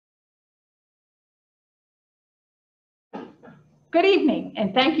Good evening,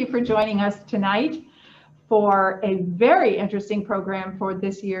 and thank you for joining us tonight for a very interesting program for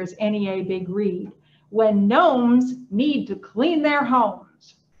this year's NEA Big Read, When Gnomes Need to Clean Their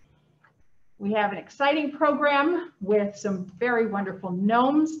Homes. We have an exciting program with some very wonderful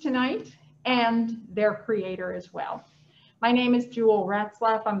gnomes tonight and their creator as well. My name is Jewel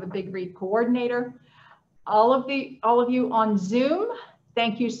Ratzlaff. I'm the Big Read coordinator. All of you on Zoom,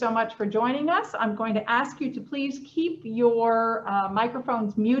 thank you so much for joining us. I'm going to ask you to please keep your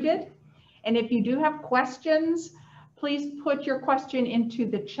microphones muted. And if you do have questions, please put your question into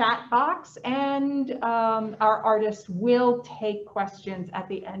the chat box, and our artist will take questions at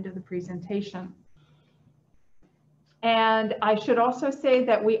the end of the presentation. And I should also say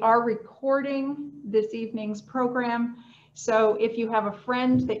that we are recording this evening's program. So if you have a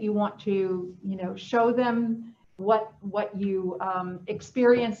friend that you want to, show them what you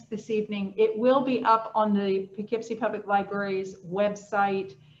experienced this evening, it will be up on the Poughkeepsie Public Library's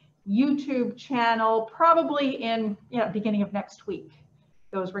website, YouTube channel, probably in beginning of next week.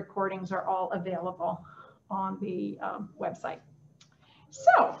 Those recordings are all available on the website.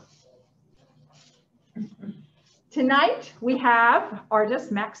 So tonight we have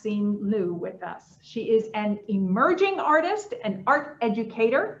artist Maxine Leu with us. She is an emerging artist, an art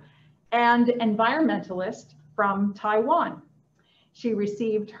educator, and environmentalist from Taiwan. She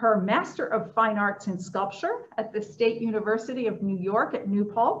received her Master of Fine Arts in Sculpture at the State University of New York at New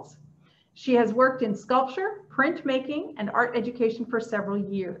Paltz. She has worked in sculpture, printmaking, and art education for several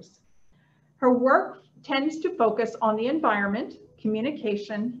years. Her work tends to focus on the environment,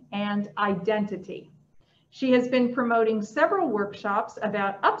 communication, and identity. She has been promoting several workshops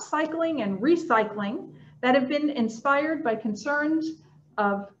about upcycling and recycling that have been inspired by concerns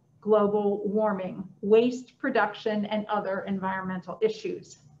of global warming, waste production, and other environmental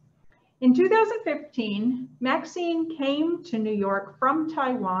issues. In 2015, Maxine came to New York from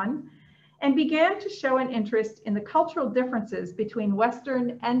Taiwan and began to show an interest in the cultural differences between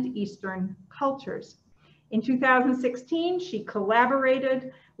Western and Eastern cultures. In 2016, she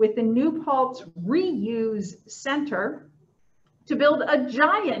collaborated with the New Paltz Reuse Center to build a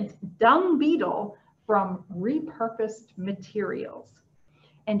giant dung beetle from repurposed materials.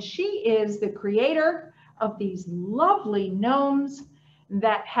 And she is the creator of these lovely gnomes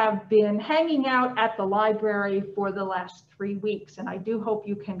that have been hanging out at the library for the last 3 weeks. And I do hope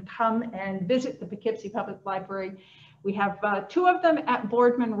you can come and visit the Poughkeepsie Public Library. We have 2 of them at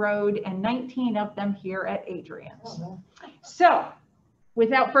Boardman Road and 19 of them here at Adrian's. So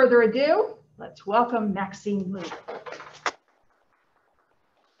without further ado, let's welcome Maxine Leu.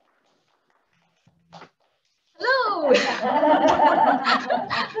 Hello!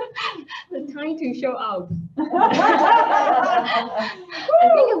 The time to show up. I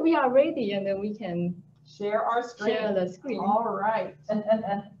think we are ready, and then we can share our screen. Share the screen. All right. And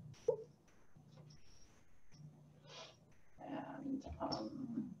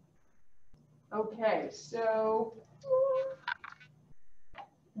okay, so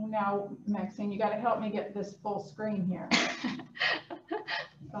now, Maxine, you got to help me get this full screen here.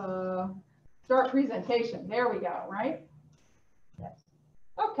 Start presentation. There we go, right? Yes.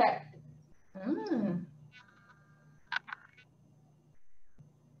 Okay.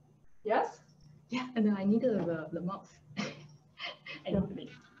 Yes? Yeah, and then I need the mouse.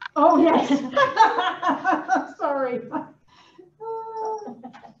 Oh, yes. Sorry.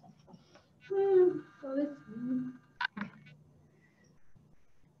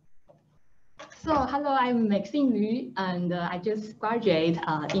 So hello, I'm Maxine Leu, and I just graduated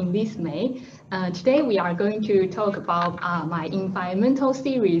in this May. Today we are going to talk about my environmental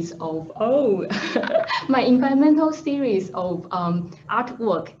series of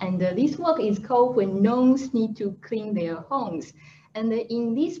artwork, and this work is called When Gnomes Need to Clean Their Homes. And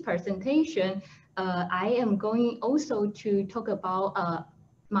in this presentation, I am going also to talk about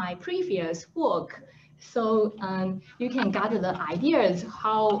my previous work. So you can gather the ideas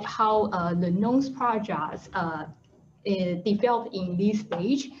how the Gnomes projects developed in this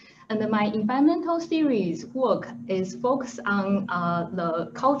stage. And my environmental series work is focused on the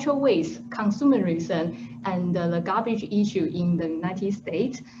cultural waste, consumerism, and the garbage issue in the United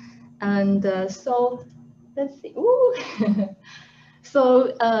States. And so let's see.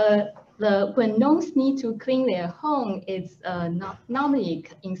 So when gnomes need to clean their home, it's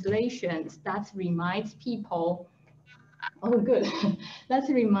mnemonic installations that reminds people. Oh, good. That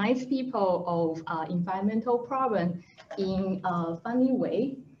reminds people of environmental problem in a funny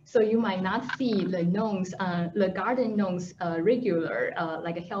way. So you might not see the gnomes, the garden gnomes, regular,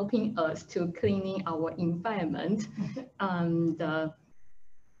 like helping us to cleaning our environment. And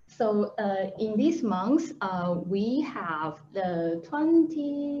So in these months, we have the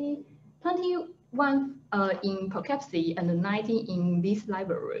 21 in Poughkeepsie and 19 in this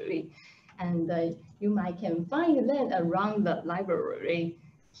library. And you might can find them around the library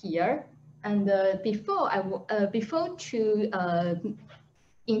here. And before to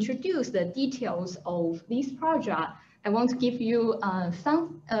introduce the details of this project, I want to give you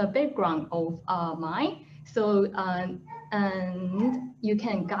some background of mine. So and you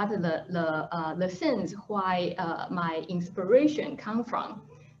can gather the sense why my inspiration come from.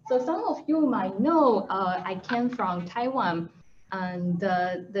 So some of you might know I came from Taiwan, and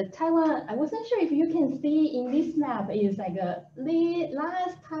the Taiwan, I wasn't sure if you can see in this map is like a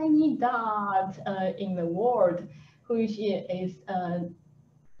last tiny dot in the world, which is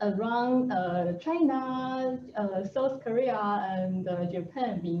around China, South Korea, and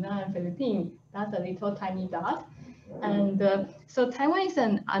Japan, Vietnam, Philippines. That's a little tiny dot. And so Taiwan is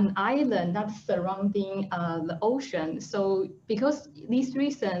an island that's surrounding the ocean. So because this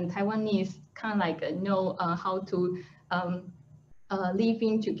reason, Taiwanese kind of like know how to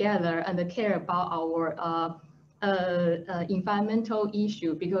living together and care about our environmental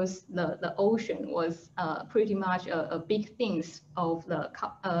issue, because the ocean was pretty much a big thing of the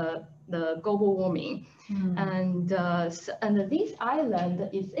global warming. And this island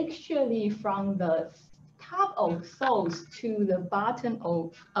is actually from the top of south to the bottom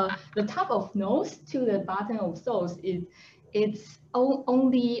of the top of north to the bottom of south. It's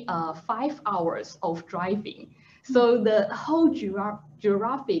only 5 hours of driving. So the whole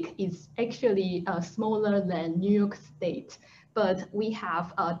geographic is actually smaller than New York State, but we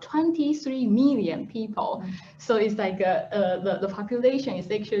have 23 million people. So it's like the population is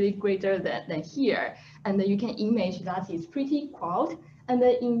actually greater than here. And you can imagine that it's pretty crowded. And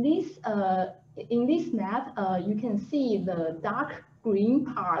in this map, you can see the dark green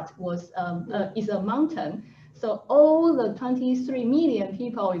part is a mountain. So all the 23 million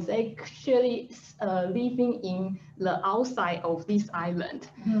people is actually living in the outside of this island.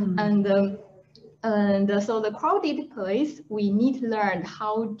 And so the crowded place, we need to learn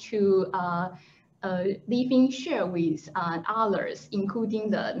how to living share with others, including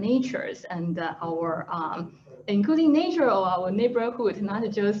the natures and including nature of our neighborhood, not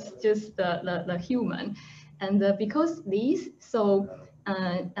just the human. And because this, so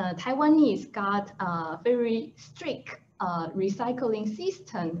Taiwanese got a very strict recycling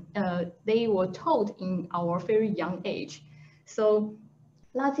system. They were taught in our very young age. So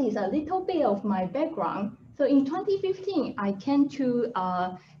that is a little bit of my background. So in 2015, I came to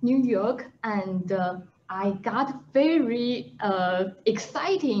New York, and I got very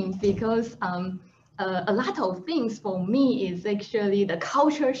exciting because a lot of things for me is actually the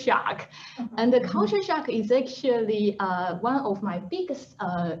culture shock. And the culture shock is actually one of my biggest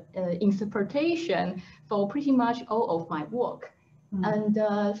interpretation for pretty much all of my work. And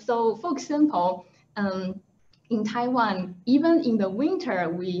so, for example, in Taiwan, even in the winter,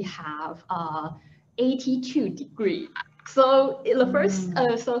 we have 82 degrees. So the first,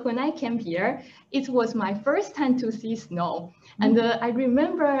 so when I came here, it was my first time to see snow. And I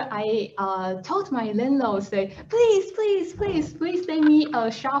remember I told my landlord, say, please let me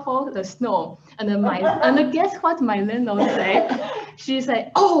shovel the snow. And then and guess what my landlord said? She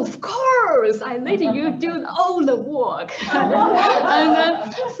said, oh, of course, I let you do all the work. And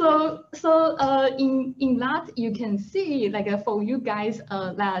in that, you can see, like for you guys,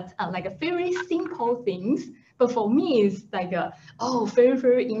 that like very simple things. But for me, it's like, very,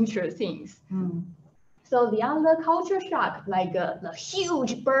 very interesting. So the other culture shock, like the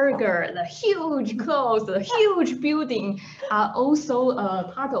huge burger, the huge clothes, the huge building, are also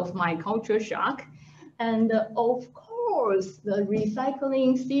part of my culture shock. And of course, the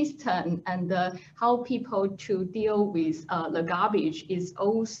recycling system and how people to deal with the garbage is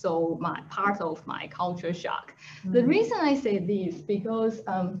also part of my culture shock. The reason I say this because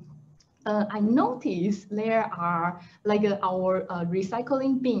I noticed there are like our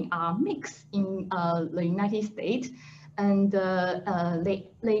recycling bin are mixed in the United States, and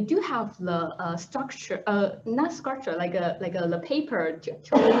they do have the structure, not structure, like the paper to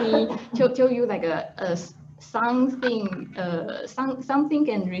tell you like something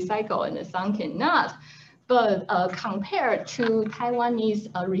can recycle and some cannot. But compared to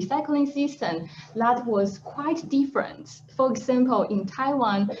Taiwanese recycling system, that was quite different. For example, in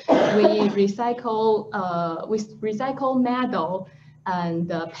Taiwan, we recycle metal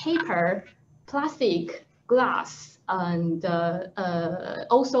and paper, plastic, glass, and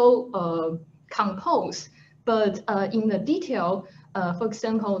also compost. But in the detail, for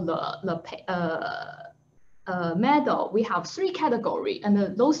example, metal, we have 3 categories,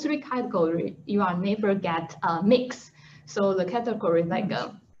 and those 3 categories you are never get mixed. So the category like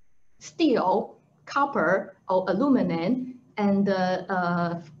steel, copper, or aluminum. And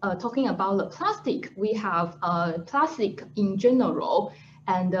talking about the plastic, we have plastic in general,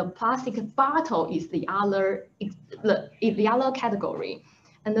 and the plastic bottle is the other category.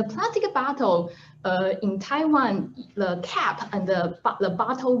 And the plastic bottle in Taiwan, the cap and the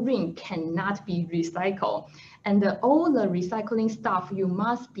bottle ring cannot be recycled. And all the recycling stuff, you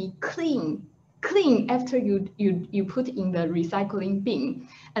must be clean after you put in the recycling bin.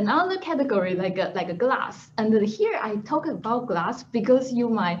 Another category like a glass. And here I talk about glass because you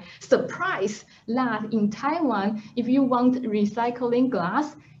might surprise that in Taiwan, if you want recycling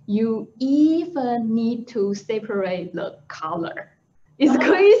glass, you even need to separate the color. It's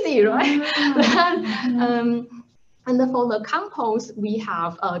crazy, right? And for the compost, we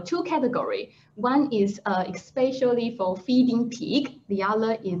have 2 categories. One is especially for feeding pig. The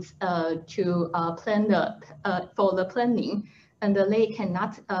other is to for the planting, and they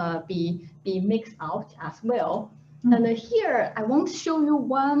cannot be mixed out as well. And here I want to show you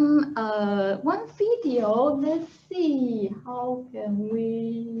one video. Let's see how can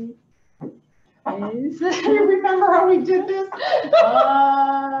we. Do you remember how we did this?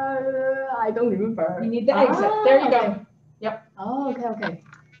 I don't remember. You need the exit. There you okay. go. Yep. Oh, okay.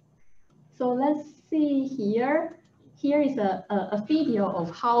 So let's see here. Here is a video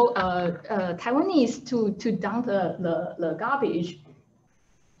of how Taiwanese to dump the garbage.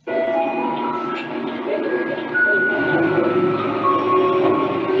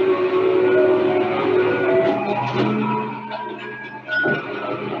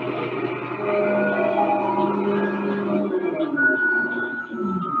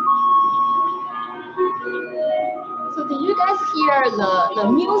 Hear the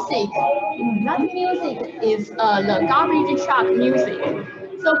music. That music is the garbage truck music.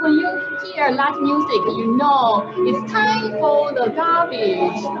 So when you hear that music, you know it's time for the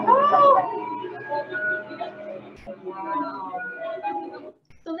garbage. Wow.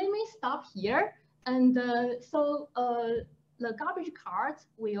 So let me stop here. And so the garbage carts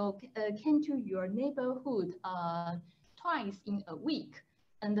will come to your neighborhood twice in a week.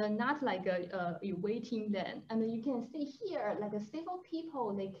 And not like you waiting then. And you can see here, like several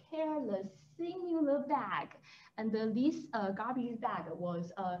people, they carry the similar bag. And this garbage bag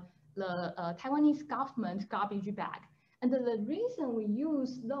was the Taiwanese government garbage bag. And the reason we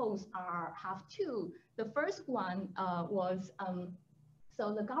use those have 2. The first one was,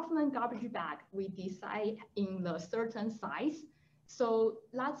 so the government garbage bag, we decide in the certain size. So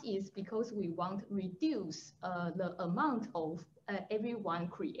that is because we want to reduce the amount of everyone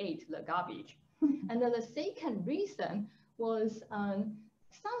create the garbage. And then the second reason was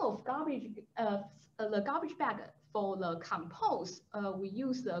some of the garbage bag for the compost, we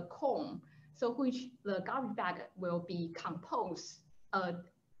use the cone, so which the garbage bag will be compost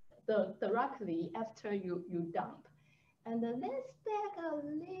directly after you dump. And then let's back a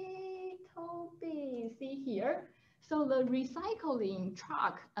little bit, see here. So the recycling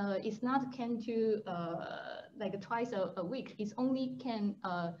truck is not can to like twice a week. It's only can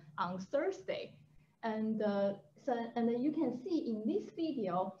on Thursday, and and you can see in this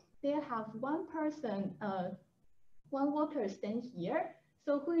video there have one person, one worker stand here.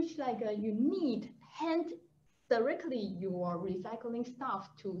 So which like you need hand directly your recycling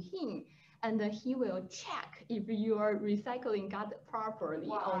stuff to him, and he will check if your recycling got properly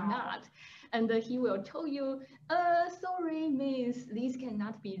or not. And he will tell you, sorry, miss, these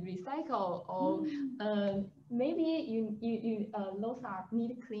cannot be recycled, or maybe you those are need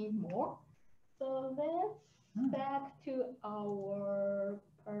to clean more. So let's back to our.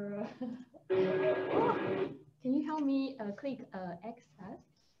 Can you help me click access?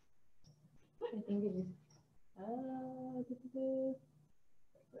 I think it is.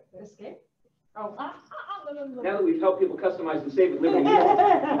 Escape. Oh, no. Now that we've helped people customize and save at Liberty, we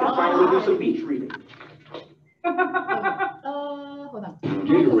can finally do some beach reading. Hold on.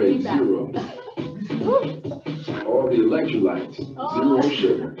 Gatorade Zero. All the electrolytes, zero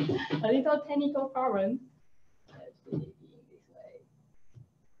sugar. A little technical problem. Let's do it this way.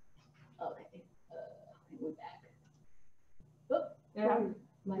 Okay, we're back. Oh, Yeah.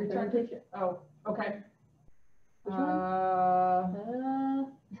 My Return third picture. Oh, okay. Which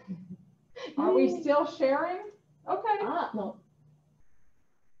one? Are we still sharing? Okay. No.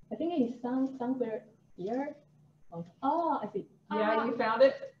 I think it's somewhere here. Oh, I see. Yeah, you found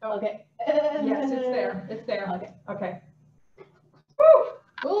it? Oh. Okay. Yes, it's there. It's there. Okay. Okay. Woo!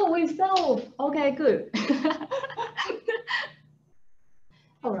 Oh, we solved. Okay, good.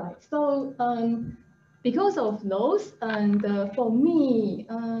 All right. So because of those, and for me,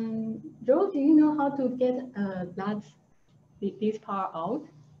 Joe, do you know how to get this part out?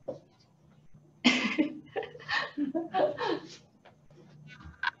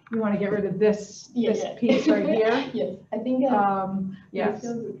 You want to get rid of this piece right here? Yes, I think. Yes,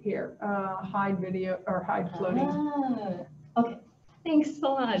 here, hide video or hide floating. Okay, thanks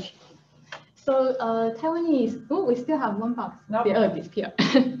so much. So Taiwanese, oh, we still have one box. Nope. Disappear.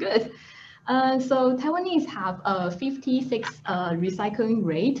 Good. So Taiwanese have a 56 recycling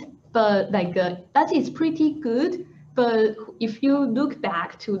rate, but like that is pretty good. But if you look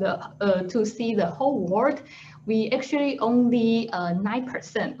back to the to see the whole world, we actually only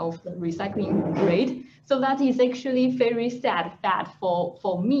 9% of the recycling rate. So that is actually very sad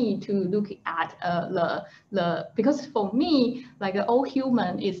for me to look at because for me, like all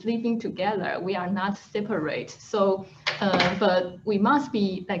human is living together. We are not separate. So, but we must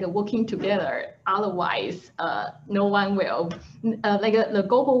be like working together. Otherwise, no one will. The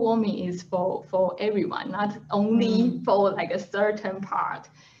global warming is for everyone, not only for like a certain part.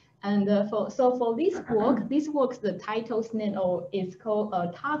 And for this work, the title's name is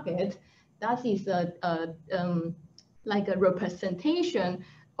called Target. That is like a representation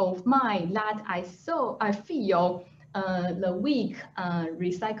of mine that I feel the week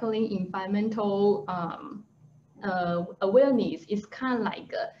recycling environmental awareness is kind of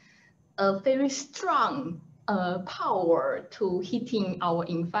like a very strong power to hitting our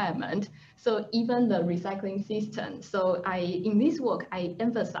environment. So even the recycling system. So in this work, I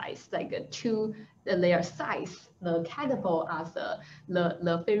emphasize like their size, the catapult as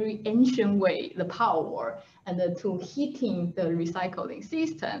the very ancient way, the power, and to hitting the recycling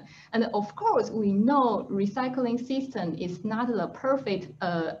system. And of course, we know recycling system is not the perfect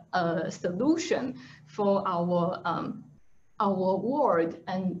solution for our world,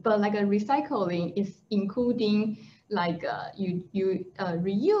 but like a recycling is including like you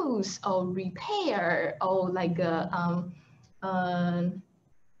reuse or repair or like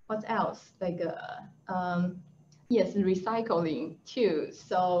what else, like yes, recycling too.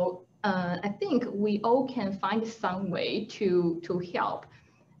 So I think we all can find some way to help.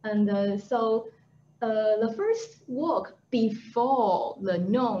 And so the first work before the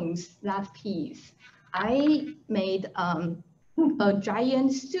Gnomes last piece, I made a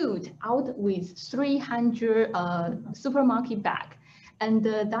giant suit out with 300 supermarket bag, and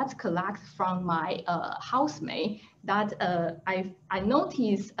that's collected from my housemate that I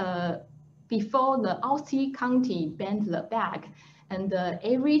noticed before the Austin County banned the bag, and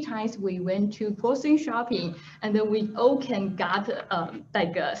every time we went to grocery shopping, and then we all can get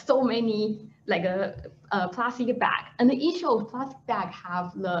like so many like a plastic bag, and each of plastic bag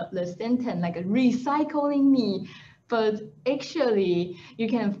have the sentence like recycling me. But actually, you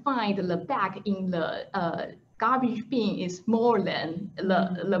can find the bag in the garbage bin is more than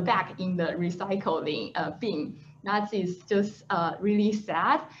the bag in the recycling bin. That is just really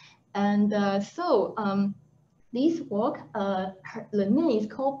sad. And so this work, the name is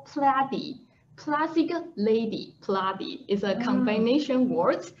called Plady, Plastic Lady. Plady is a combination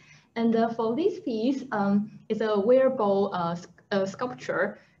words. And for this piece, it's a wearable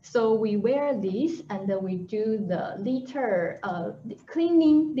sculpture. So we wear this, and then we do the litter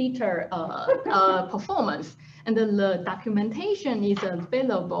cleaning litter performance. And then the documentation is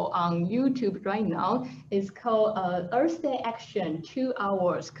available on YouTube right now. It's called Earth Day Action 2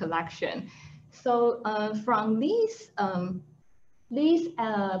 Hours Collection. So from this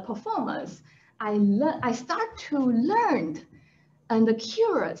performance, I start to learn and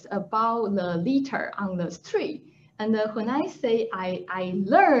curious about the litter on the street. And when I say I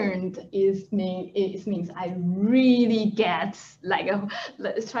learned, it means I really get like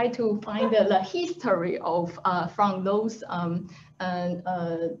try to find the history of from those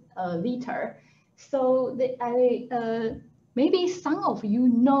litter. So maybe some of you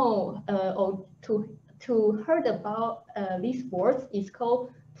know or to heard about this word is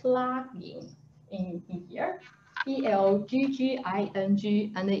called plugging in here. Plugging,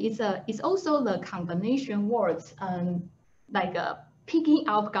 and it's also the combination words like picking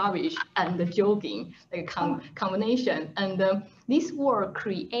up garbage and jogging, like combination. And this word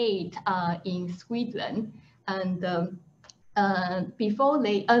create in Sweden, and before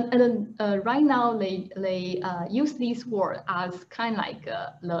they right now they use this word as kind of like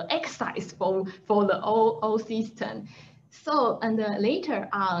the exercise for the all system. So and later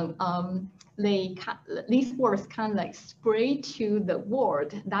on these words kind of like spread to the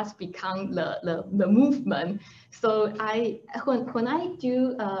world. That's become the movement. So when I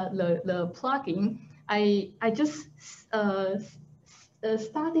do the plugging, I just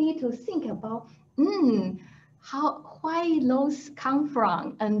started to think about why those come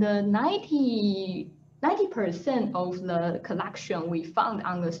from? And 90% of the collection we found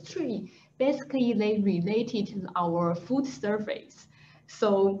on the street, basically they related to our food surface.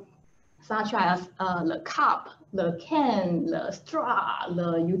 So such as the cup, the can, the straw,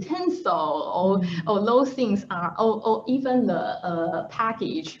 the utensil, or those things are, or even the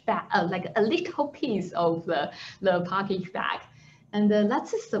package bag, like a little piece of the package bag. And that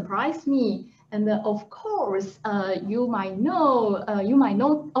surprised me. And of course, you might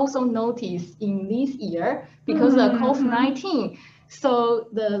also notice in this year, because of COVID-19, so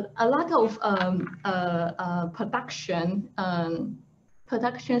a lot of production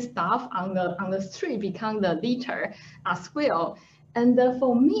stuff on the street become the litter as well. And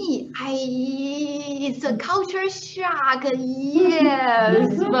for me, it's a culture shock,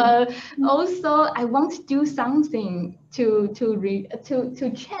 yes. But also, I want to do something to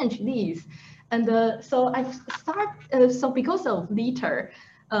change this. And so I so because of litter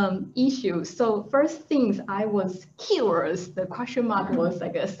issues, so first things I was curious. The question mark was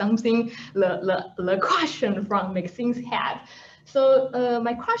like something the question from Maxine's head. So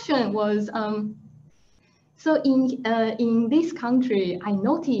my question was, so in this country, I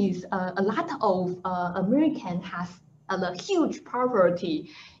noticed a lot of American has a huge property.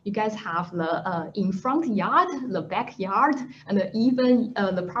 You guys have the in front yard, the backyard, and even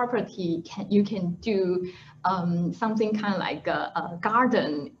the property you can do something kind of like a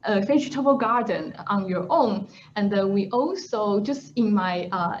garden, a vegetable garden on your own. And we also, just in my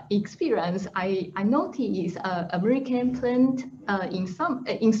experience, I noticed American plant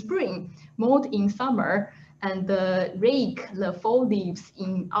in spring, mowed in summer, and rake the fall leaves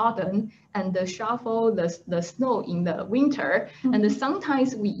in autumn, and shovel the snow in the winter. And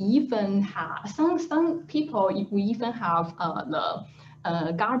sometimes we even have, some people, we even have the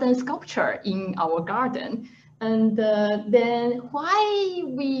garden sculpture in our garden. And then why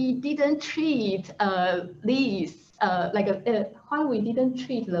we didn't treat these, why we didn't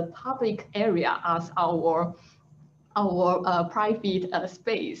treat the public area as our private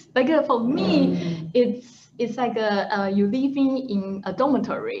space? Like for me, it's like you living in a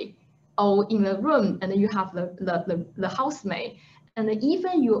dormitory or in a room, and you have the housemate, and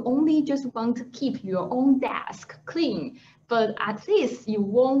even you only just want to keep your own desk clean, but at least you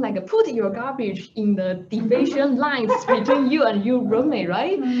won't like put your garbage in the division lines between you and your roommate,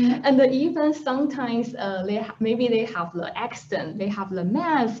 right? And even sometimes maybe they have the accident, they have the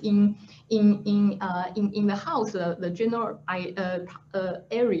mess in the house, the general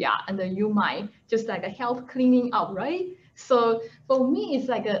area, and you might just like help cleaning up, right? So for me, it's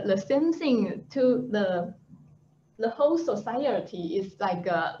like the same thing to the whole society is like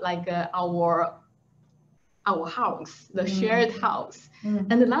our house, the shared house.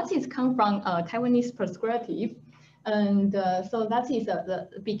 And that is come from a Taiwanese perspective. And so that is the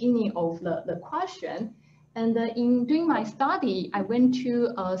beginning of the question. And in doing my study, I went to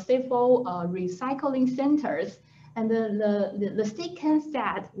several recycling centers. And the second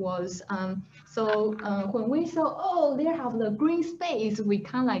set was, when we saw, oh, they have the green space, we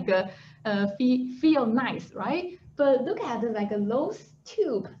kind of like feel nice, right? But look at like those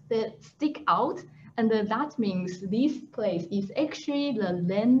tubes that stick out. And that means this place is actually the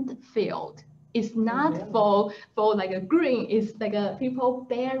landfill. It's not for like a green, it's like people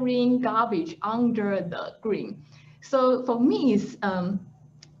burying garbage under the green. So for me, it's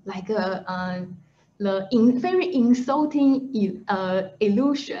like very insulting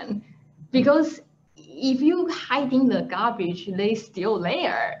illusion, because if you hiding the garbage, they still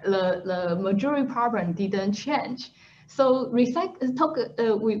there. The majority problem didn't change. So we talk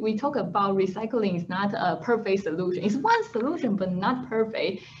about recycling is not a perfect solution. It's one solution, but not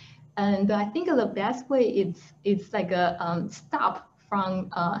perfect. And I think the best way it's like a stop from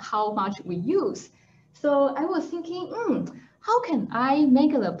how much we use. So I was thinking, how can I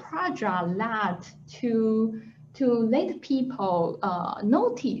make the project that to let people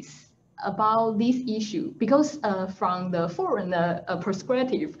notice about this issue? Because from the foreign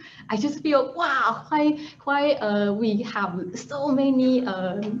perspective, I just feel, wow, why we have so many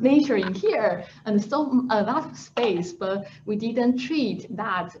nature in here and so a lot of space, but we didn't treat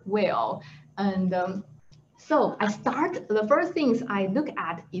that well. And so the first things I look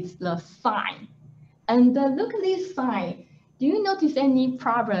at is the sign. And look at this sign. Do you notice any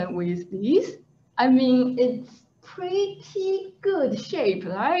problem with this? I mean, it's pretty good shape,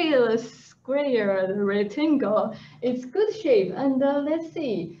 right? The square, the rectangle, it's good shape. And let's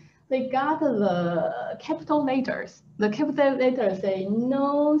see, they got the capital letters. The capital letters say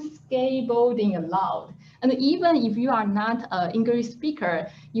no skateboarding allowed. And even if you are not an English speaker,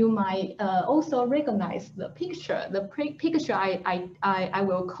 you might also recognize the picture. The picture I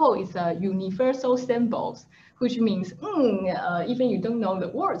will call is a universal symbols, which means even you don't know the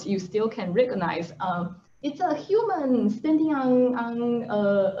words, you still can recognize. It's a human standing on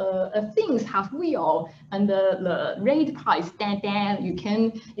things have wheel, and the red part is dan. You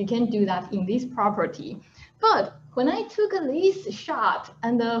can do that in this property. But when I took this shot,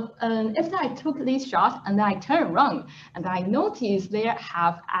 and after I took this shot, and I turned around, and I noticed there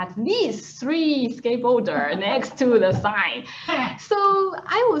have at least 3 skateboarders next to the sign. So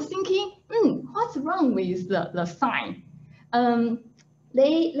I was thinking, what's wrong with the sign?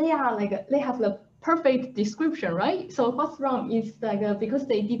 They are like they have the perfect description, right? So what's wrong is like because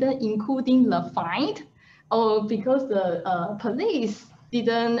they didn't including the fine, or because the police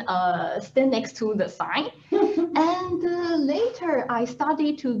didn't stand next to the sign. And later I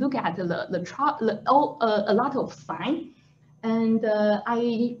started to look at a lot of sign, and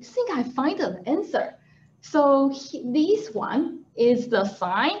I think I find an answer. So this one is the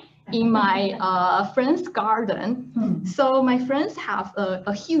sign in my friend's garden. So my friends have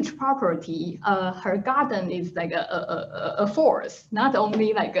a huge property. Her garden is like a forest, not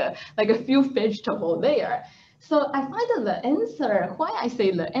only like a few vegetables there. So I find the answer. Why I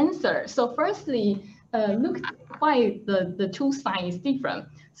say the answer? So firstly, look why the 2 signs is different.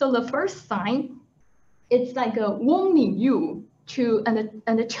 So the first sign, it's like a warning you to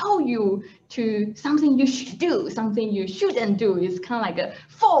and tell you to something you should do, something you shouldn't do. It's kind of like a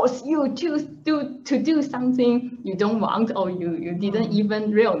force you to do something you don't want, or you didn't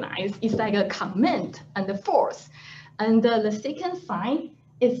even realize. It's like a command and a force. And the second sign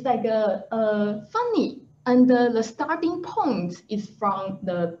is like a funny. And the starting point is from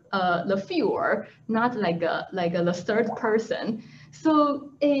the viewer, not like the third person. So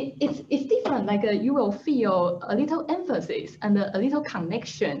it's different. Like you will feel a little emphasis and a little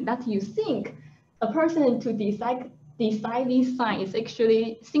connection that you think a person to decide this sign is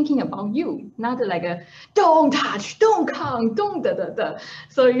actually thinking about you, not like a don't touch, don't come, don't da.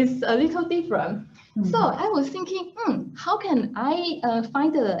 So it's a little different. So I was thinking, how can I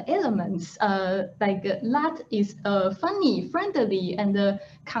find the elements like that is funny, friendly, and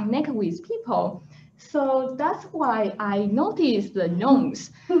connect with people? So that's why I noticed the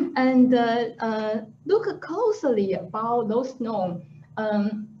gnomes and look closely about those gnomes.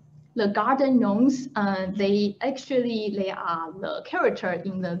 The garden gnomes, they are the character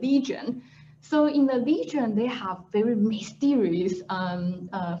in the Legion. So in the Legion, they have very mysterious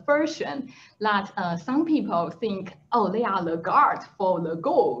version that some people think, oh, they are the guard for the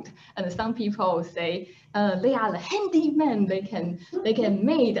gold, and some people say they are the handyman. They can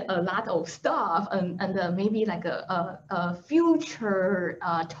make a lot of stuff and maybe like a future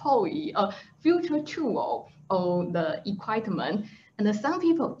toy, a future tool, or the equipment. And some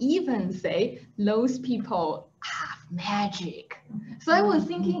people even say those people have magic. So I was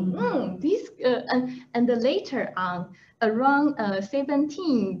thinking, this, and later on, around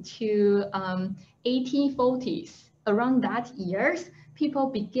 17 to 1840s, around that years,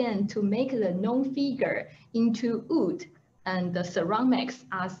 people began to make the gnome figure into wood and the ceramics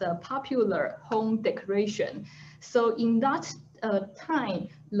as a popular home decoration. So in that time,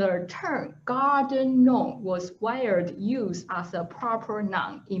 the term garden gnome was widely used as a proper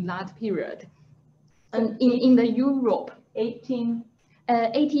noun in that period. And in the Europe,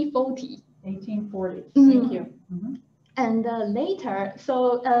 1840. 1840. Thank you. And later,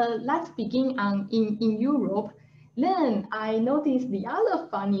 so let's begin in Europe. Then I noticed the other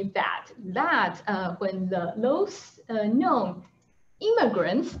funny fact that when those known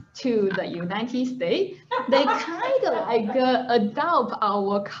immigrants to the United States, they kind of like adopt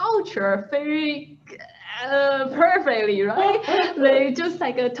our culture very perfectly, right? They just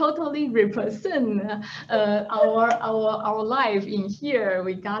like totally represent our life in here.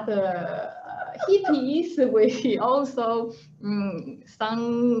 We got hippies, we also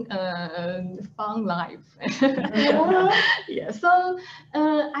some fun life. Yeah, so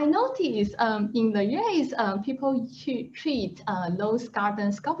I noticed in the US, people treat those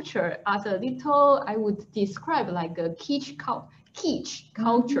garden sculpture as a little, I would describe like a kitsch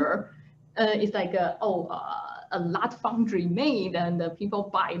culture. It's like a lot foundry made and people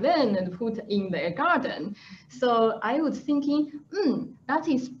buy them and put in their garden. So I was thinking, that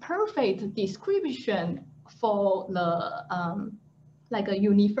is perfect description for the like a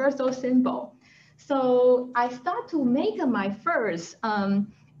universal symbol. So I start to make my first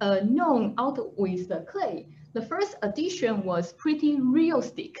gnome out with the clay. The first edition was pretty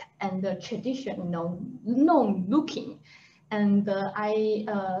realistic and traditional, gnome looking. And I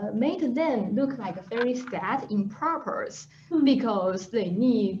made them look like very sad in purpose because they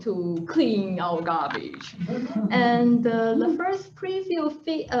need to clean our garbage. And the first preview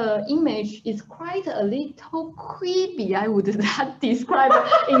image is quite a little creepy. I would describe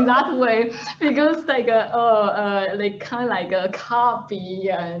it in that way because like kind of like a copy,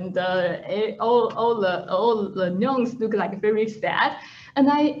 and all the gnomes look like very sad. And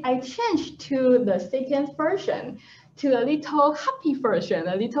I changed to the second version, to a little happy version,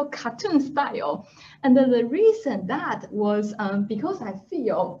 a little cartoon style. And the reason that was because I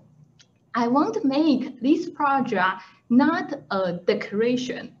feel I want to make this project not a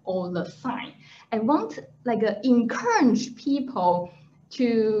decoration or the sign. I want like encourage people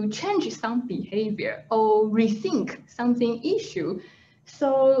to change some behavior or rethink something issue.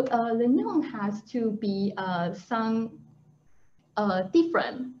 So the gnome has to be some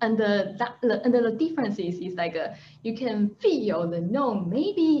different, and the difference is like you can feel the gnome.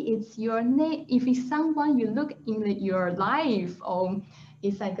 Maybe it's your name, if it's someone you look in your life, or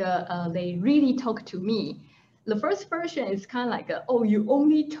it's like they really talk to me. The first version is kind of like oh, you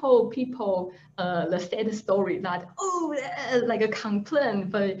only told people the sad story that like a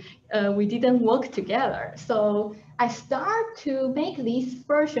complaint, but we didn't work together. So I start to make this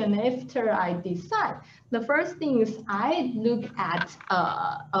version after I decide. The first thing is I look at,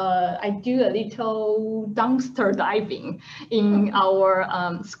 I do a little dumpster diving in our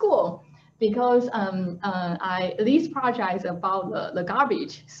school, because this project is about the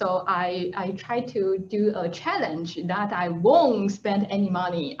garbage. So I try to do a challenge that I won't spend any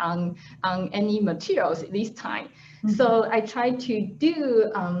money on any materials this time. So I try to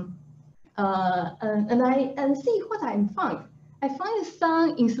do, and see what I found. I find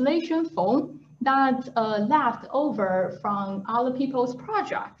some insulation foam that left over from other people's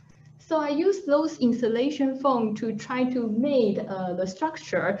project. So I use those insulation foam to try to make the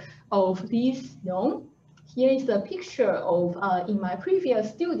structure of this gnome. Here is a picture of in my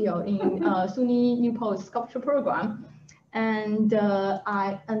previous studio in SUNY Newport sculpture program. And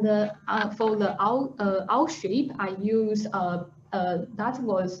for the owl shape, I use that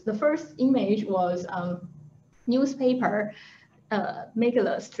was the first image was newspaper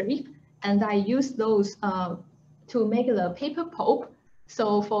maker strip, and I use those to make the paper pulp.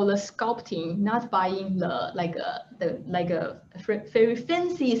 So for the sculpting, not buying the very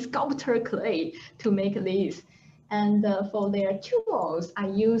fancy sculptor clay to make this. And for their tools, I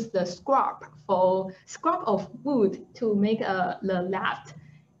use the scrap of wood to make the left.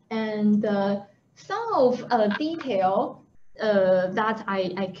 And some of detail that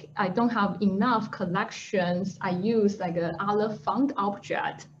I don't have enough collections, I use like other found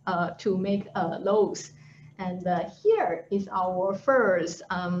object to make those. And here is our first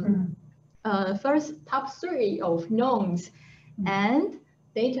top 3 of gnomes. And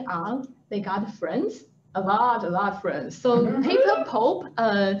later on, they got friends, a lot of friends. So paper pulp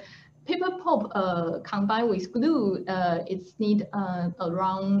combined with glue, it's need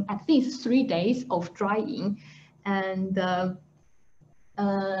around at least 3 days of drying. And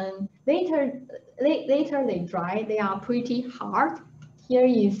later they dry, they are pretty hard. Here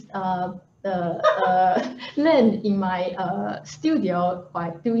is the land in my studio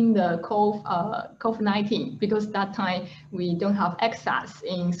while doing the COVID-19, because that time we don't have access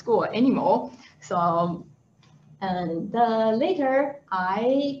in school anymore. So, and later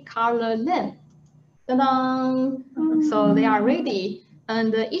I color them. Ta-da! So they are ready,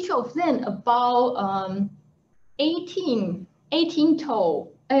 and each of them about 18 inch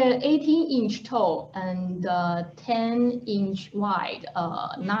tall and 10 inch wide,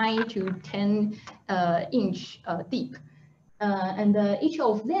 9 to 10 inch deep. And each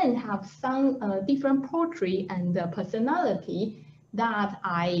of them have some different portrait and personality that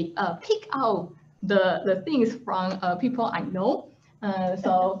I pick out the things from people I know.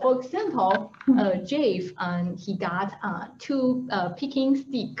 So for example, Jave, he got 2 picking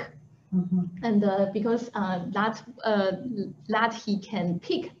stick. And because that he can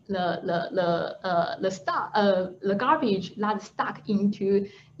pick the garbage that's stuck in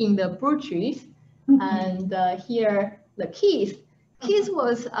the brooches. And here the Keith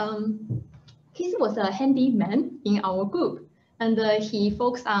was a handyman in our group, and he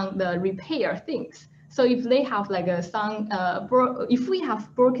focused on the repair things. So if they have like if we have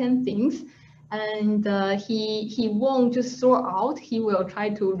broken things, and he won't just throw out, he will try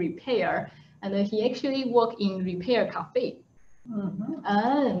to repair. And he actually worked in repair cafe.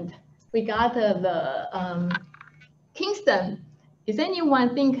 And we got the Kingston. Is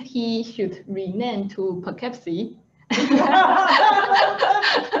anyone think he should rename to Poughkeepsie?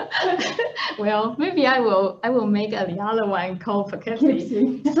 Well, maybe I will make the other one called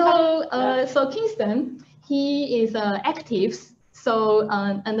Poughkeepsie. So Kingston, he is active. So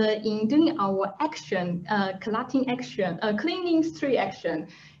and in doing our action, collecting action, cleaning street action,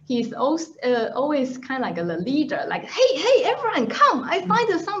 he's always kind of like the leader. Like, hey, everyone, come! I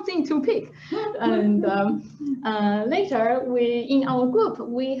find something to pick. And later, in our group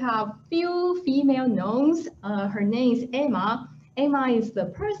we have few female gnomes. Her name is Emma. Emma is the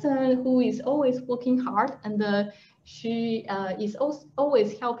person who is always working hard, and she is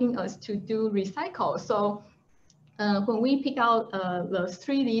always helping us to do recycle. So when we pick out the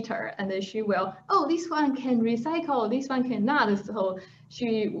 3 liter, and then she will, oh, this one can recycle, this one cannot. So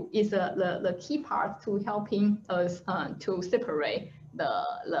she is the key part to helping us to separate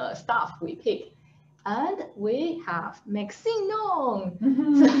the stuff we pick. And we have Maxine Leu,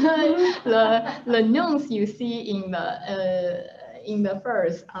 the gnomes you see in the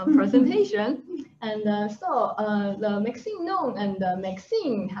first presentation. And so the Maxine Leu and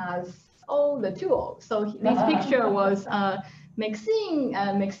Maxine has all the tools. So this picture was Maxine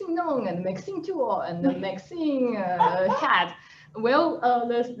Leu and Maxine tool and the Maxine hat. Well,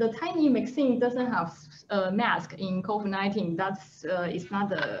 the tiny Maxine doesn't have a mask in COVID-19. That's it's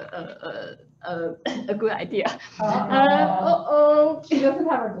not a good idea. She doesn't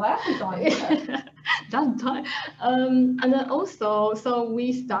have her glasses on yet. That's time. And then also, so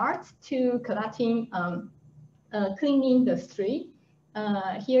we start to collecting, cleaning the street.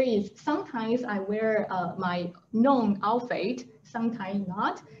 Here is sometimes I wear my gnome outfit, sometimes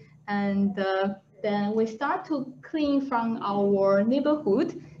not. And then we start to clean from our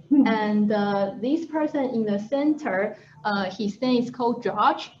neighborhood. And this person in the center, his name is called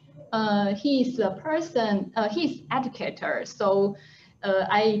George. He is the person, he's educator. So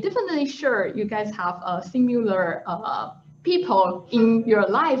I definitely sure you guys have a similar people in your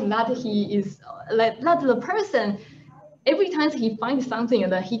life that he is, that the person, every time he finds something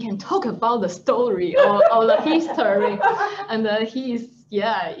and he can talk about the story or the history. And he is,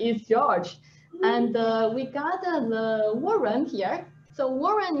 it's George. And we got the Warren here. So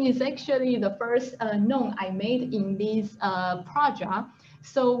Warren is actually the first gnome I made in this project.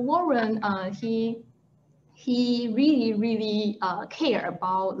 So Warren, he really care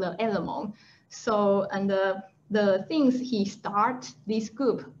about the animal. So, and the things he start this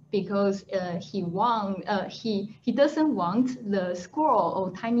group because he doesn't want the squirrel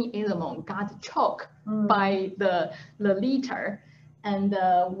or tiny animal got choked by the litter. And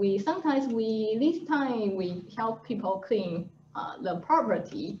this time we help people clean the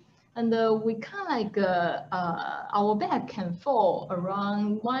property. And we kind of like, our bag can fall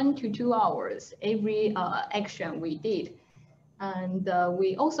around 1 to 2 hours every action we did. And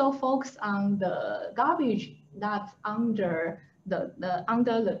we also focus on the garbage that's under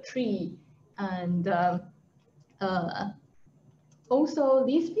the tree. And also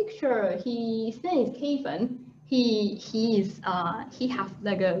this picture, his name is Kevin. He has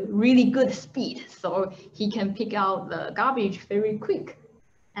like a really good speed, so he can pick out the garbage very quick.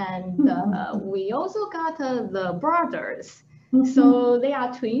 And we also got the brothers. So they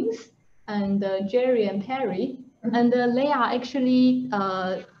are twins, and Jerry and Perry, and they are actually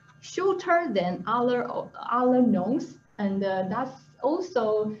shorter than other gnomes, and that's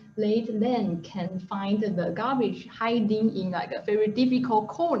also let them can find the garbage hiding in like a very difficult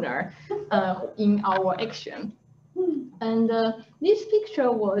corner in our action. And this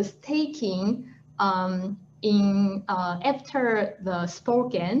picture was taken in after the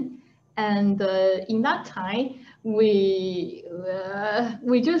sport game, and in that time we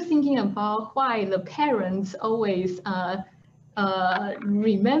just thinking about why the parents always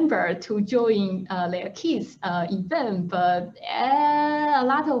remember to join their kids event, but a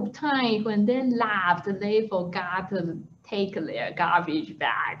lot of time when they left, they forgot to take their garbage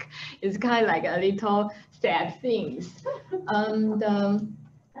back. It's kind of like a little sad things. And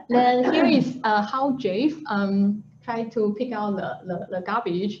then here is how Jeff tried to pick out the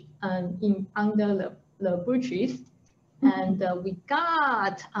garbage under the bushes. And we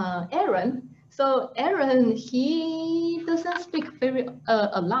got Aaron. So Aaron, he doesn't speak very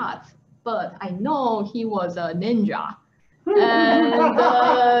a lot, but I know he was a ninja.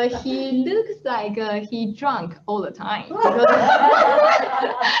 And he looks like he drunk all the time because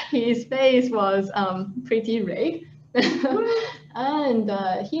his face was pretty red. And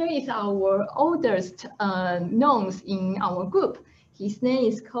here is our oldest gnomes in our group. His name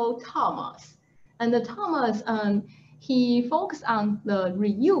is called Thomas. And Thomas, he focused on the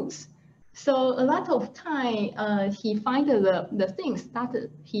reuse. So a lot of time he finds the things that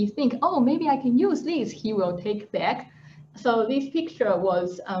he think, oh, maybe I can use this, he will take back. So this picture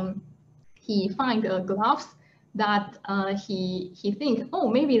was he find gloves that he think, oh,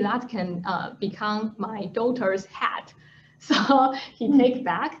 maybe that can become my daughter's hat. So he take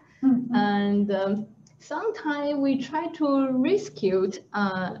back. And sometimes we try to rescue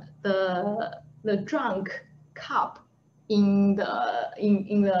the drunk cup in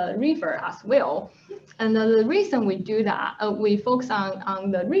the river as well. And the reason we do that, we focus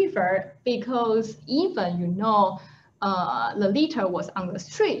on the river because even the litter was on the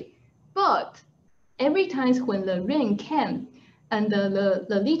street, but every time when the rain came and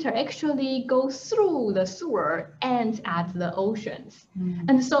the litter actually goes through the sewer and at the oceans.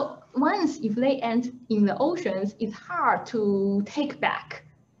 And so once if they end in the oceans, it's hard to take back.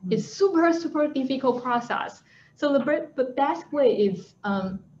 It's super difficult process. So the best way is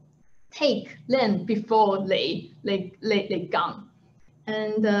take them before they gone.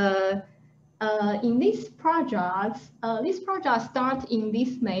 And in this project start in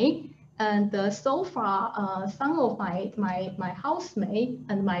this May, and so far some of my housemate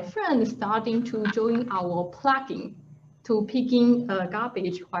and my friends starting to join our plugging to picking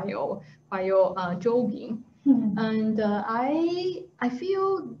garbage while jogging. And I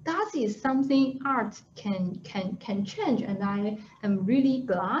feel that is something art can change, and I am really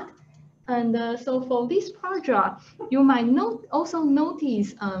glad. And so for this project, you might also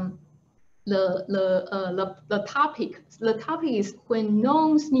notice the topic. The topic is when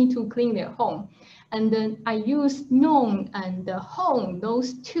gnomes need to clean their home, and then I use gnome and home,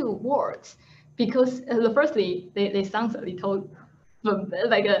 those two words, because firstly they sound a little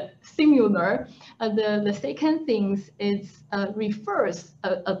like a similar. The second thing is refers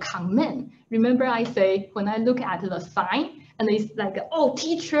a command. Remember I say when I look at the sign and it's like, oh,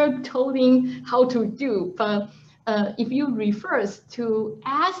 teacher told him how to do. But if you refers to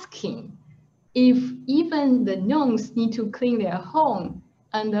asking if even the gnomes need to clean their home,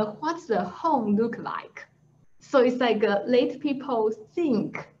 and what's the home look like? So it's like let people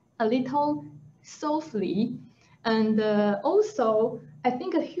think a little softly. And also, I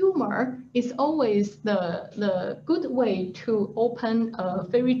think humor is always the good way to open a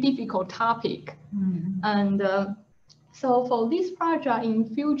very difficult topic. And so for this project in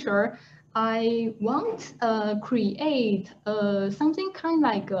future, I want create something kind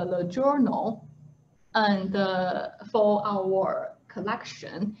of like the journal, and for our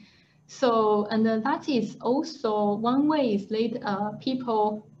collection. So, and that is also one way is let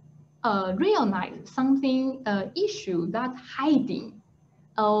people realize something issue that hiding,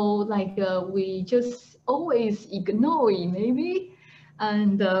 or like we just always ignore it maybe.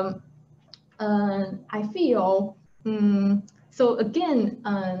 And I feel so again,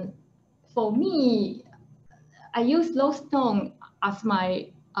 for me, I use those stones as my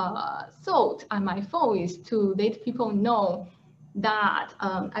thought and my voice to let people know that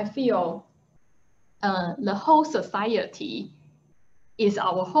I feel the whole society is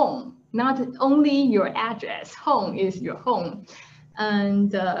our home, not only your address. Home is your home.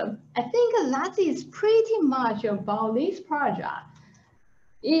 And I think that is pretty much about this project.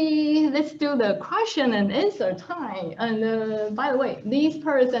 Let's do the question and answer time. And by the way, this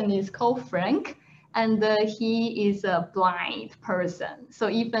person is called Frank, and he is a blind person. So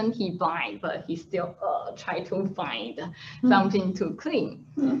even he blind, but he still try to find something to clean.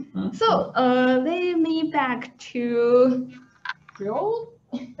 So let me back to Joel.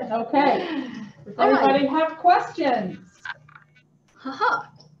 Okay. Does everybody have questions? Haha.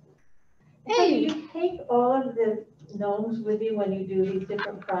 So do you take all of the gnomes with you when you do these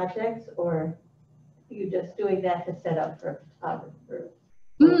different projects, or are you just doing that to set up for photographer?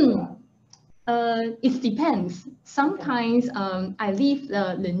 It depends. Sometimes I leave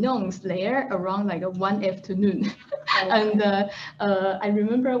the gnomes there around like 1 afternoon. Okay. And I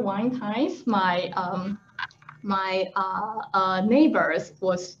remember one time my neighbors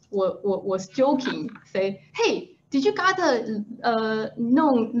was joking, say, hey, did you got a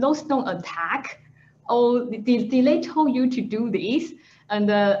those gnome attack? Oh, did they told you to do this? And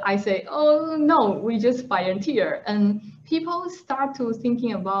I say, oh no, we just volunteer. And people start to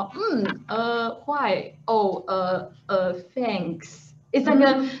thinking about, why? Oh, thanks. It's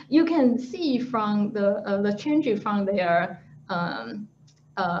like you can see from the change from their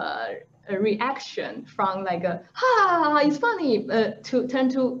reaction from like it's funny to turn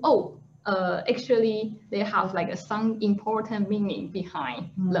to actually they have like some important meaning behind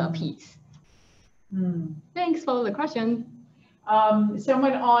the piece. Thanks for the question.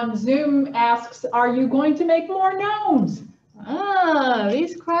 Someone on Zoom asks, are you going to make more gnomes?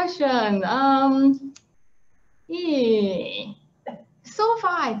 This question. So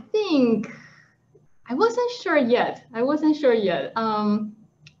far, I think I wasn't sure yet.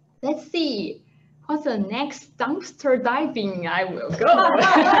 Let's see. What's the next dumpster diving I will go?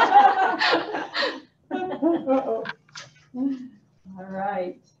 All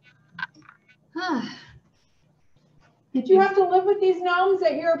right. Did you have to live with these gnomes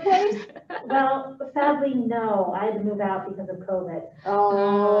at your place? Well, sadly, no. I had to move out because of COVID.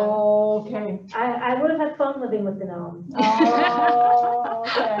 Oh, okay. I would have had fun living with the gnomes. Oh,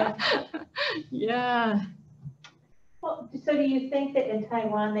 okay. Yeah. Well, so do you think that in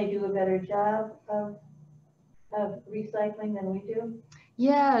Taiwan they do a better job of recycling than we do?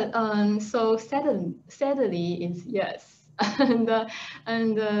 Yeah. So sadly, it's yes. and I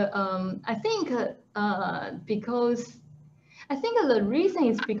think because I think the reason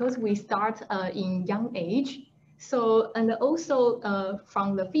is because we start in young age. So, and also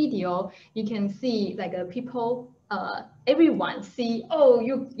from the video, you can see like people, everyone see, oh,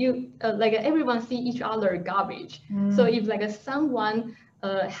 like everyone see each other garbage. So if like someone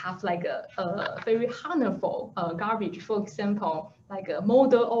have like a very harmful garbage, for example, like a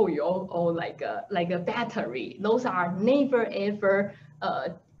motor oil or like a battery, those are never ever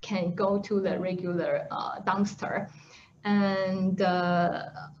can go to the regular dumpster. And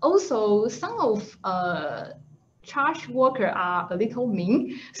also some of trash worker are a little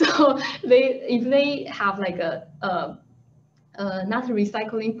mean. So if they have like not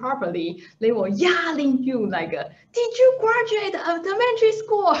recycling properly, they will yelling you like, did you graduate elementary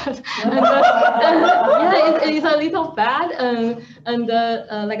school? Yeah, it's a little bad. And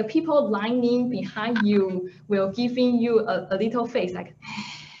like people lining behind you will giving you a little face like,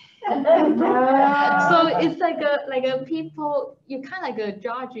 so it's like a people, you kind of like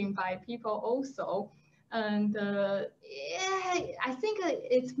judging by people also. And yeah, I think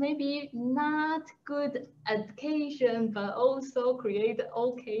it's maybe not good education, but also create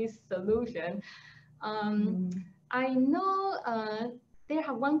okay solution. I know they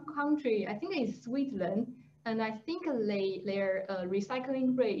have one country, I think it's Switzerland, and I think their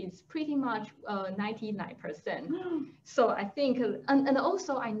recycling rate is pretty much 99%. So I think, and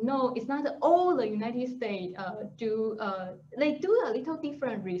also I know it's not all the United States they do a little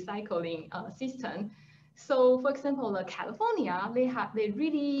different recycling system. So for example, California, they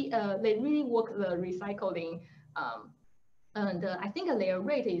really work the recycling, and I think their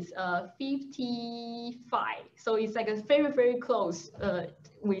rate is 55. So it's like a very, very close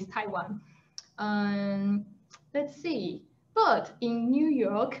with Taiwan. Let's see, but in New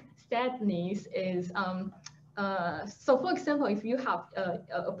York, sadness is, so for example, if you have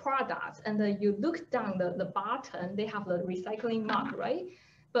a product and you look down the bottom, they have the recycling mark, right?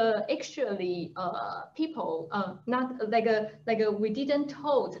 But actually, people not like we didn't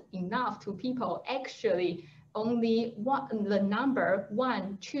told enough to people. Actually, only the number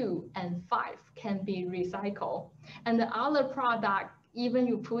 1, 2, and 5 can be recycled, and the other product, even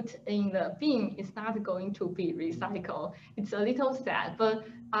you put in the bin, it's not going to be recycled. It's a little sad, but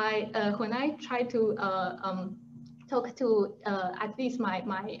when I try to talk to at least my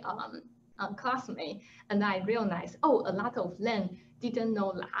classmate, and I realized, oh, a lot of them didn't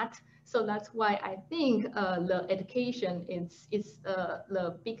know that. So that's why I think the education is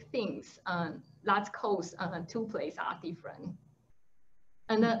the big things that cause two places are different.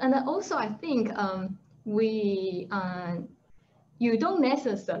 And also I think you don't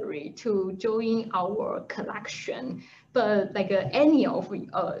necessary to join our collection, but like any of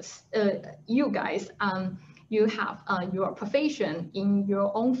us, you guys, you have your profession in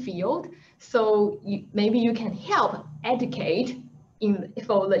your own field, so maybe you can help educate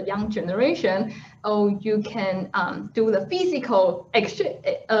for the young generation, or you can do the physical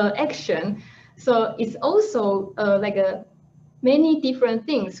action. So it's also like many different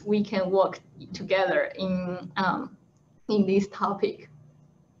things we can work together in this topic.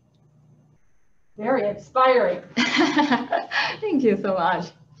 Very inspiring. Thank you so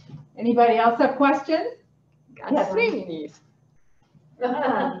much. Anybody else have questions? Got 3 minutes.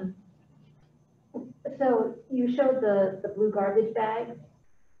 So you showed the blue garbage bags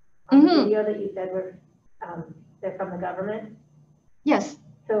on the video that you said were they're from the government. Yes.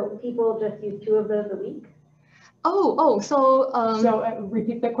 So people just use 2 of those a week? So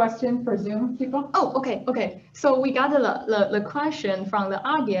repeat the question for Zoom people. Oh, okay. So we got the question from the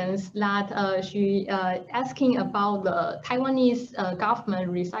audience that she asking about the Taiwanese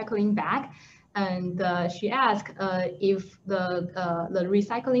government recycling bag, and she asked if the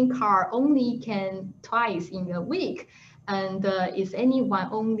recycling car only can twice in a week, and is anyone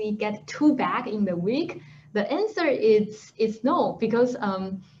only get 2 bags in the week? The answer is no, because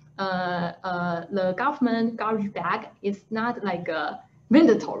the government garbage bag is not like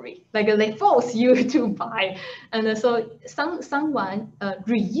mandatory, like they force you to buy, and so someone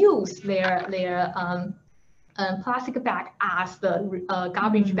reuse their plastic bag as the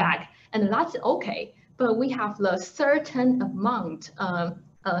garbage bag, and that's okay. But we have the certain amount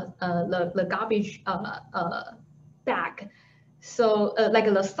the garbage bag, so like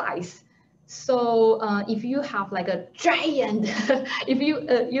the size. So if you have like a giant, if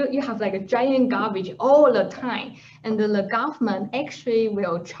you have like a giant garbage all the time, and the government actually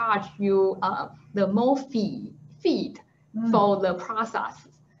will charge you the more feed for the process.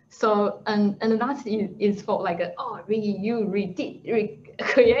 So and that is for like you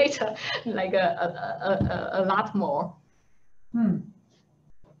create like a lot more.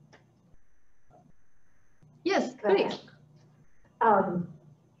 Yes, please.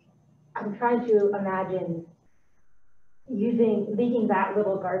 I'm trying to imagine leaving that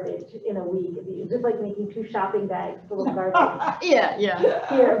little garbage in a week. It's just like making 2 shopping bags full of garbage. Yeah.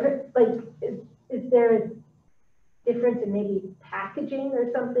 Here, like, is there a difference in maybe packaging or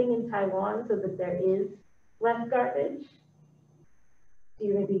something in Taiwan so that there is less garbage? Do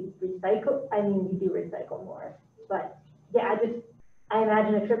you maybe recycle? I mean, you do recycle more, but yeah, I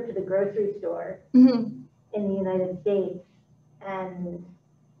imagine a trip to the grocery store in the United States, and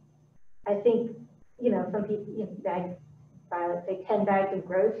I think, some people, buy, let's say 10 bags of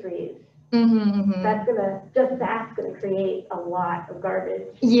groceries. That's gonna create a lot of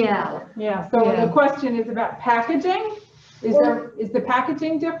garbage. Yeah. So the question is about packaging. Is the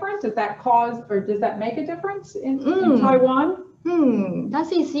packaging different? Does that cause, or does that make a difference in Taiwan?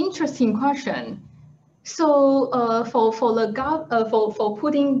 That is interesting question. So for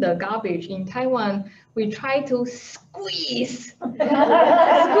putting the garbage in Taiwan, we try to squeeze in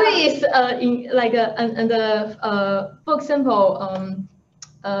like for example,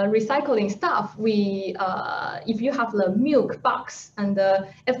 recycling stuff. We if you have the milk box, and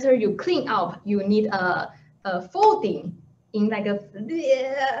after you clean up, you need a folding in like a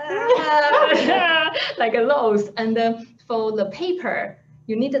like a loaves, and for the paper,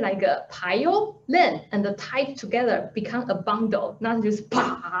 you need like a pile, then and tied together become a bundle, not just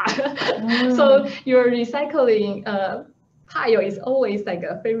So your recycling pile is always like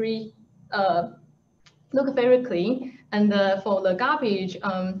a very look very clean. And for the garbage,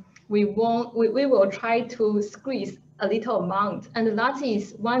 we will try to squeeze a little amount, and that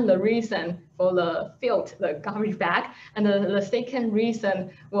is one of the reason for the garbage bag. And the second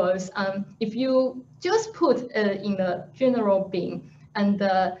reason was if you just put in the general bin, and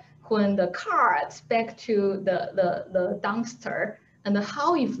when the car's back to the dumpster, and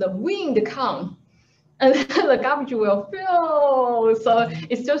how if the wind comes, and the garbage will fill. So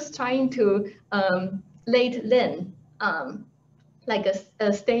it's just trying to let them like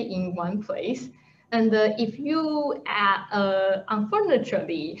stay in one place. And if you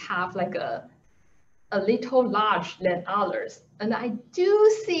unfortunately have like a little large than others, and I do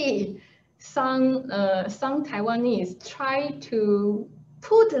see some Taiwanese try to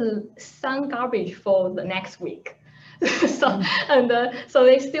put some garbage for the next week. So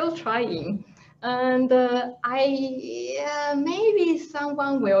they're still trying. And maybe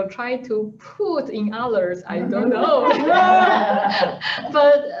someone will try to put in others, I don't know.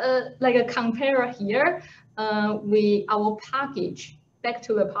 But like compare here, our package, back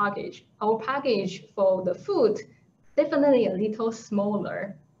to the package, our package for the food, definitely a little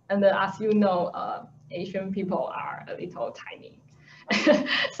smaller. And as you know, Asian people are a little tiny.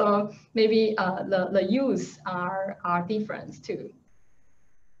 So maybe the use are different too.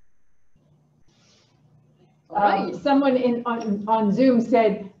 Someone on Zoom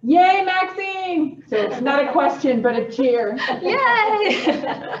said, "Yay, Maxine!" So it's not a question, but a cheer. Yay!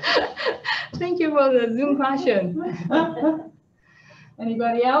 Thank you for the Zoom question.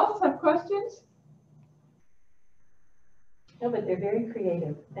 Anybody else have questions? No, but they're very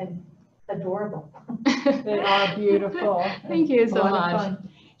creative and adorable. They are beautiful. Thank you so much.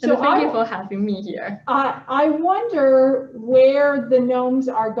 So thank you for having me here. I wonder where the gnomes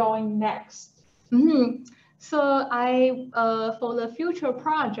are going next. So for the future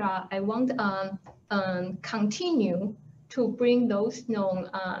project, I want continue to bring those gnomes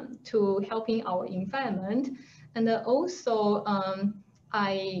to helping our environment, and also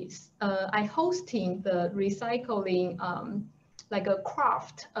I hosting the recycling like a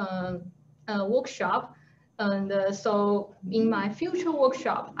craft workshop, and so in my future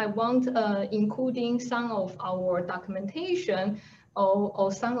workshop, I want including some of our documentation.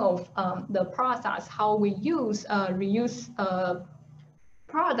 Or some of the process, how we use reuse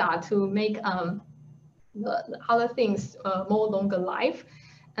product to make the other things more longer life.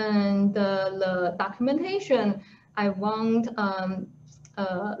 And the documentation, I want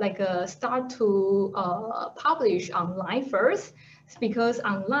start to publish online first, because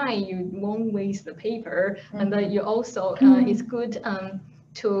online you won't waste the paper, and then you also it's good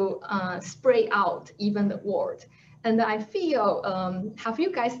to spread out even the word. And I feel, have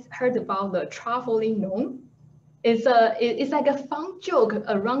you guys heard about the traveling gnome? It's like a fun joke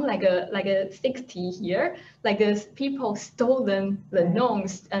around like a 60 here, people stolen the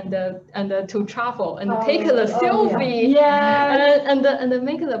gnomes and to travel and take the selfie, and then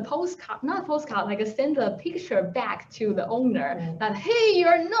make the postcard, not postcard, send a picture back to the owner that, hey,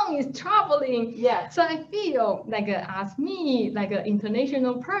 your gnome is traveling. So I feel as me, an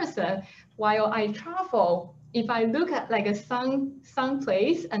international person, while I travel, if I look at some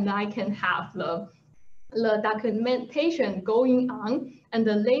place and I can have the documentation going on, and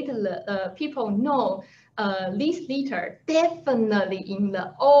then later people know this litter definitely in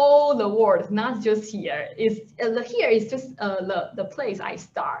all the world, not just here. Here is just the place I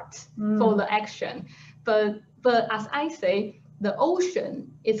start for the action. But as I say, the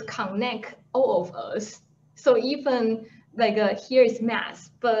ocean is connect all of us. So even here is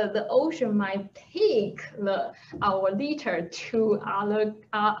mass, but the ocean might take our litter to other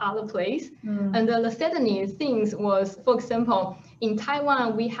place. And the suddenly things was, for example, in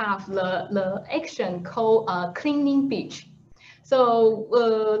Taiwan we have the action called cleaning beach. So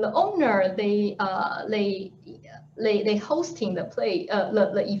the owner they hosting the play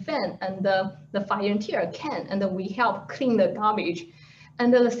the event, and the volunteer can, and then we help clean the garbage.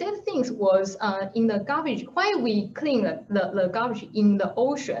 And the sad things was in the garbage, why we clean the garbage in the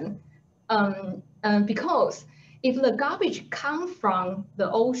ocean? Because if the garbage comes from the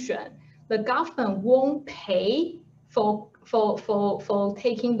ocean, the government won't pay for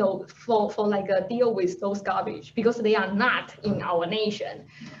taking those for deal with those garbage, because they are not in our nation.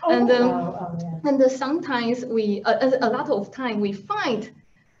 And sometimes we a lot of time we find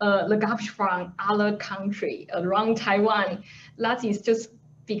the garbage from other country around Taiwan. That is just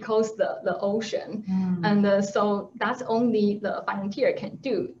because the ocean. And so that's only the volunteer can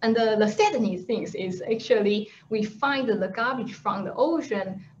do. And the saddening things is actually we find the garbage from the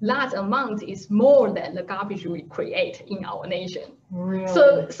ocean, that amount is more than the garbage we create in our nation. Really?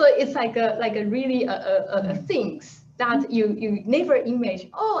 So it's like a really things that you never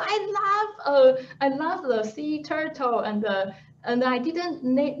imagine. Oh, I love the sea turtle, and I didn't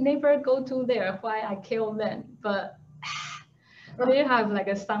never go to there. Why I kill them? But they have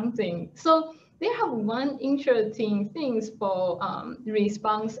something. So they have one interesting things for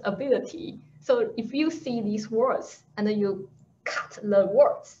responsibility. So if you see these words and then you cut the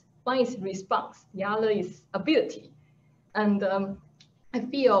words, one is response, the other is ability. And I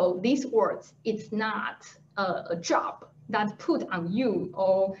feel these words, it's not a job that's put on you,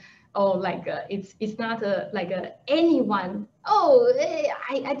 or it's not anyone. Oh,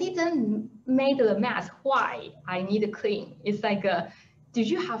 I didn't make the mess. Why I need to clean? It's did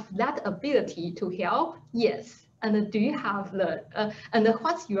you have that ability to help? Yes. And do you have and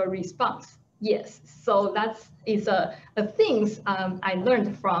what's your response? Yes. So that is a things I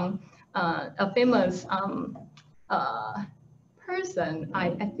learned from a famous person,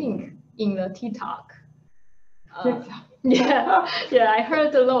 I think in the TikTok. I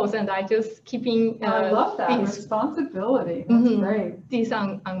heard those, and I just keeping. I love that things, responsibility. That's great. This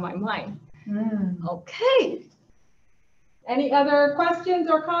on my mind. Okay. Any other questions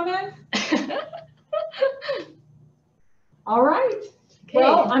or comments? All right. Okay.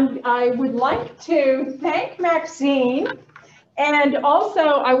 Well, I would like to thank Maxine, and also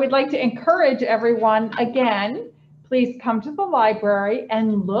I would like to encourage everyone again. Please come to the library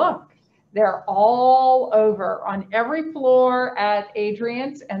and look. They're all over on every floor at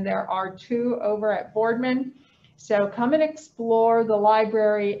Adrian's, and there are 2 over at Boardman. So come and explore the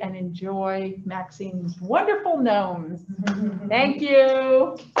library and enjoy Maxine's wonderful gnomes. Thank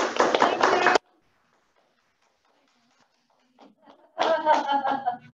you. Thank you.